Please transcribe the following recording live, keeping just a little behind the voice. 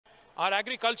Our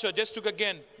agriculture, just to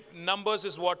again, numbers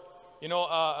is what,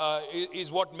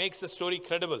 is what makes the story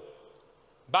credible.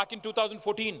 Back in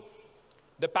 2014,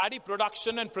 the paddy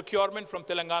production and procurement from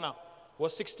Telangana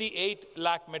was 68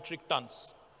 lakh metric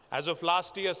tons. As of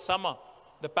last year's summer,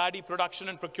 the paddy production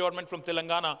and procurement from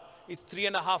Telangana is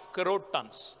 3.5 crore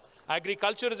tons.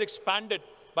 Agriculture has expanded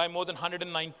by more than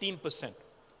 119%.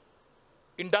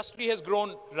 Industry has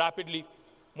grown rapidly.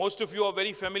 Most of you are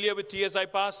very familiar with TSI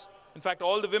Pass. In fact,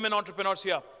 all the women entrepreneurs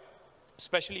here,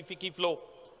 especially FLO,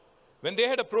 when they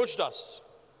had approached us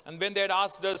and when they had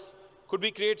asked us, could we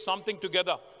create something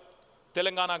together,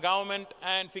 Telangana government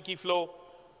and FLO,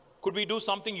 could we do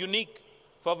something unique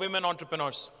for women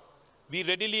entrepreneurs? We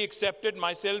readily accepted,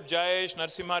 myself, Jayesh,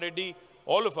 Narsimha Reddy,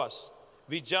 all of us.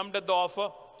 We jumped at the offer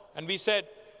and we said,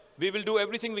 we will do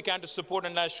everything we can to support.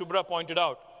 And as Shubhra pointed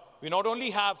out, we not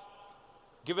only have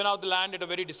given out the land at a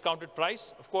very discounted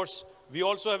price, of course, we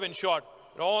also have ensured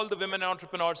that all the women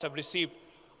entrepreneurs have received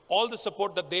all the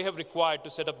support that they have required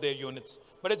to set up their units.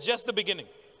 But it's just the beginning.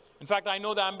 In fact, I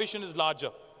know the ambition is larger.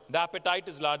 The appetite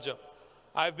is larger.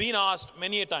 I've been asked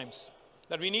many a times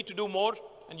that we need to do more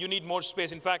and you need more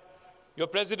space. In fact, your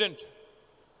president,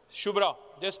 Shubhra,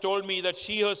 just told me that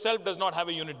she herself does not have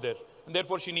a unit there and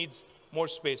therefore she needs more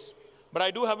space. But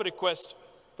I do have a request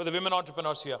for the women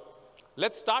entrepreneurs here.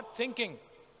 Let's start thinking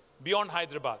beyond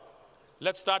Hyderabad.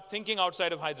 Let's start thinking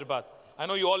outside of Hyderabad. I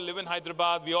know you all live in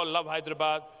Hyderabad. We all love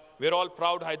Hyderabad. We're all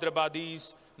proud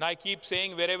Hyderabadis. And I keep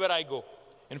saying wherever I go.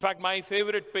 In fact, my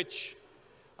favorite pitch,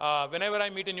 whenever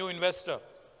I meet a new investor,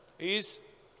 is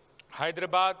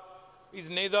Hyderabad is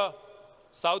neither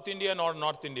South India nor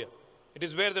North India. It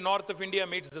is where the north of India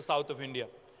meets the south of India.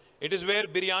 It is where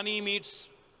biryani meets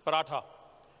paratha.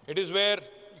 It is where,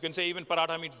 you can say even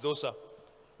paratha meets dosa.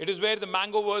 It is where the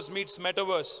mangoverse meets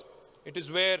metaverse. It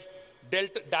is where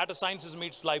data sciences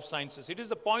meets life sciences. It is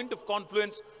the point of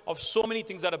confluence of so many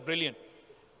things that are brilliant.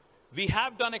 We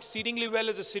have done exceedingly well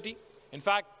as a city. In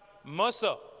fact,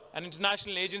 Mercer, an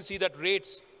international agency that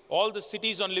rates all the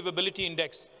cities on livability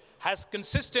index, has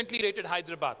consistently rated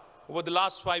Hyderabad over the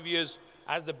last 5 years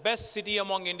as the best city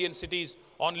among Indian cities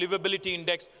on livability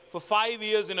index for 5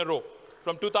 years in a row,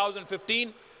 from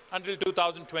 2015 until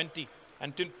 2020.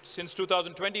 And since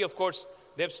 2020, of course,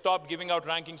 they've stopped giving out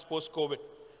rankings post-COVID.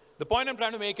 The point I'm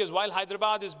trying to make is while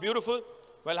Hyderabad is beautiful,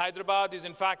 while Hyderabad is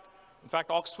in fact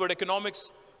Oxford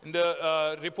Economics, in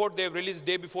the report they've released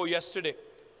day before yesterday,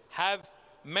 have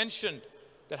mentioned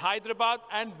that Hyderabad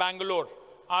and Bangalore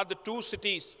are the two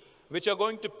cities which are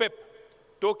going to pip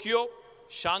Tokyo,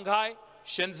 Shanghai,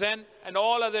 Shenzhen, and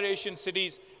all other Asian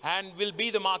cities and will be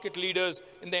the market leaders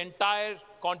in the entire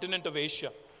continent of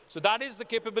Asia. So that is the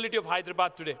capability of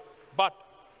Hyderabad today. But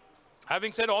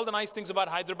having said all the nice things about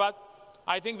Hyderabad,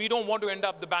 I think we don't want to end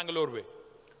up the Bangalore way.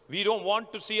 We don't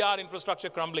want to see our infrastructure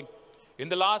crumbling. In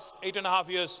the last 8.5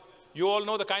 years, you all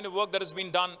know the kind of work that has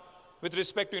been done with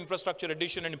respect to infrastructure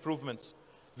addition and improvements.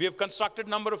 We have constructed a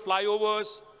number of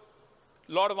flyovers,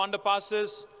 a lot of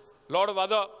underpasses, a lot of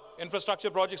other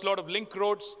infrastructure projects, a lot of link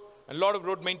roads, and a lot of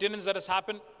road maintenance that has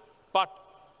happened. But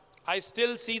I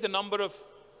still see the number of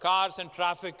cars and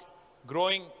traffic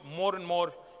growing more and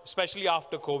more, especially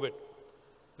after COVID.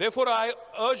 Therefore, I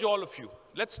urge all of you,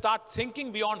 let's start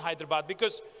thinking beyond Hyderabad,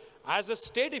 because as a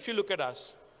state, if you look at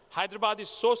us, Hyderabad is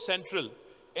so central.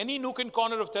 Any nook and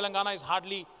corner of Telangana is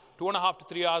hardly 2.5 to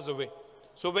 3 hours away.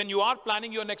 So when you are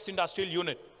planning your next industrial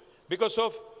unit, because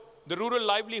of the rural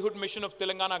livelihood mission of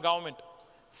Telangana government,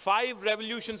 5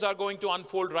 revolutions are going to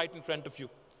unfold right in front of you.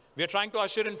 We are trying to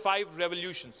usher in 5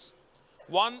 revolutions.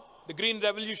 One, the green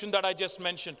revolution that I just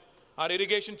mentioned. Our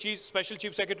irrigation special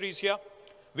chief secretary is here.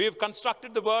 We have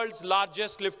constructed the world's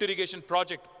largest lift irrigation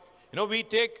project. You know, we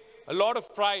take a lot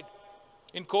of pride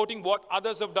in quoting what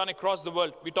others have done across the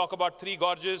world. We talk about 3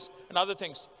 gorges and other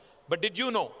things. But did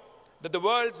you know that the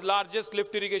world's largest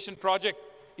lift irrigation project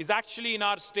is actually in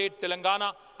our state,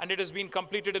 Telangana, and it has been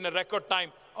completed in a record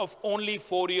time of only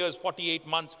 4 years, 48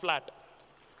 months flat.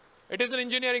 It is an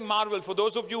engineering marvel. For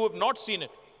those of you who have not seen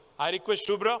it, I request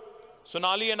Shubhra,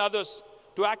 Sonali and others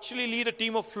to actually lead a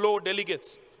team of FLO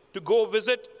delegates to go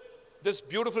visit this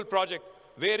beautiful project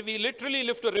where we literally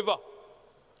lift a river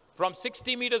from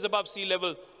 60 meters above sea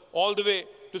level all the way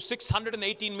to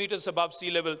 618 meters above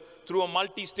sea level through a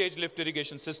multi-stage lift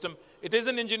irrigation system. It is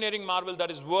an engineering marvel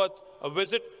that is worth a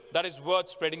visit, that is worth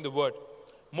spreading the word.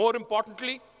 More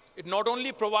importantly, it not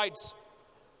only provides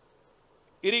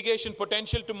irrigation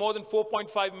potential to more than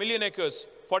 4.5 million acres,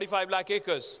 45 lakh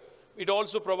acres, it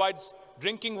also provides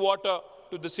drinking water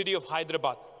to the city of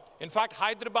Hyderabad. In fact,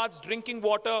 Hyderabad's drinking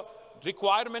water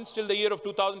requirements till the year of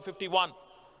 2051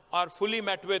 are fully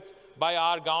met with by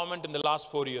our government in the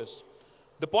last 4 years.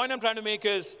 The point I'm trying to make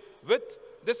is, with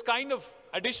this kind of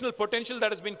additional potential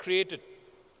that has been created,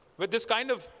 with this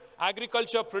kind of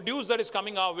agriculture produce that is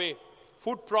coming our way,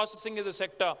 food processing is a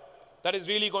sector that is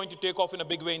really going to take off in a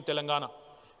big way in Telangana.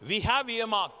 We have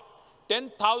earmarked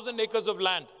 10,000 acres of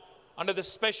land under the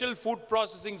special food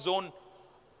processing zone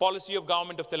policy of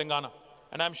Government of Telangana.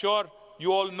 And I'm sure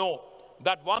you all know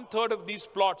that 1/3 of these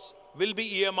plots will be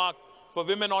earmarked for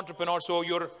women entrepreneurs. So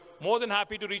you're more than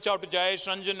happy to reach out to Jayesh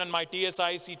Ranjan and my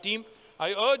TSIC team.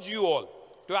 I urge you all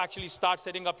to actually start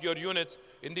setting up your units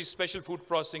in these special food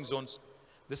processing zones.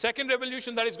 The second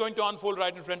revolution that is going to unfold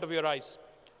right in front of your eyes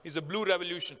is the blue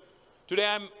revolution. Today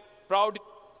I'm proud,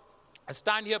 I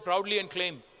stand here proudly and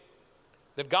claim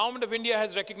that Government of India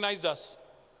has recognized us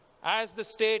as the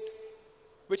state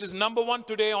which is #1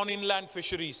 today on inland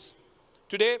fisheries.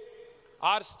 Today,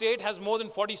 our state has more than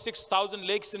 46,000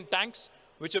 lakes and tanks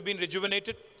which have been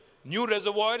rejuvenated, new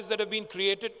reservoirs that have been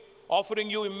created, offering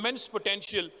you immense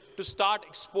potential to start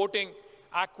exporting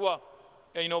aqua,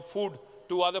 food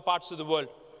to other parts of the world.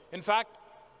 In fact,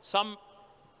 some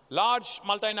large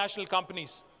multinational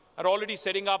companies are already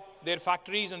setting up their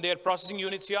factories and their processing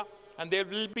units here, and they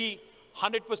will be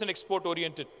 100% export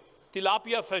oriented.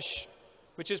 Tilapia fish,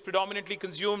 which is predominantly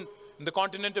consumed in the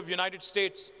continent of United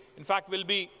States, in fact will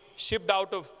be shipped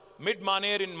out of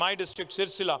mid-Maner in my district,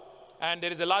 Sirsila, and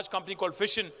there is a large company called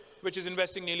Fishin which is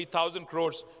investing nearly 1,000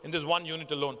 crores in this one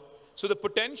unit alone. So the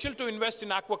potential to invest in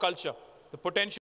aquaculture, the potential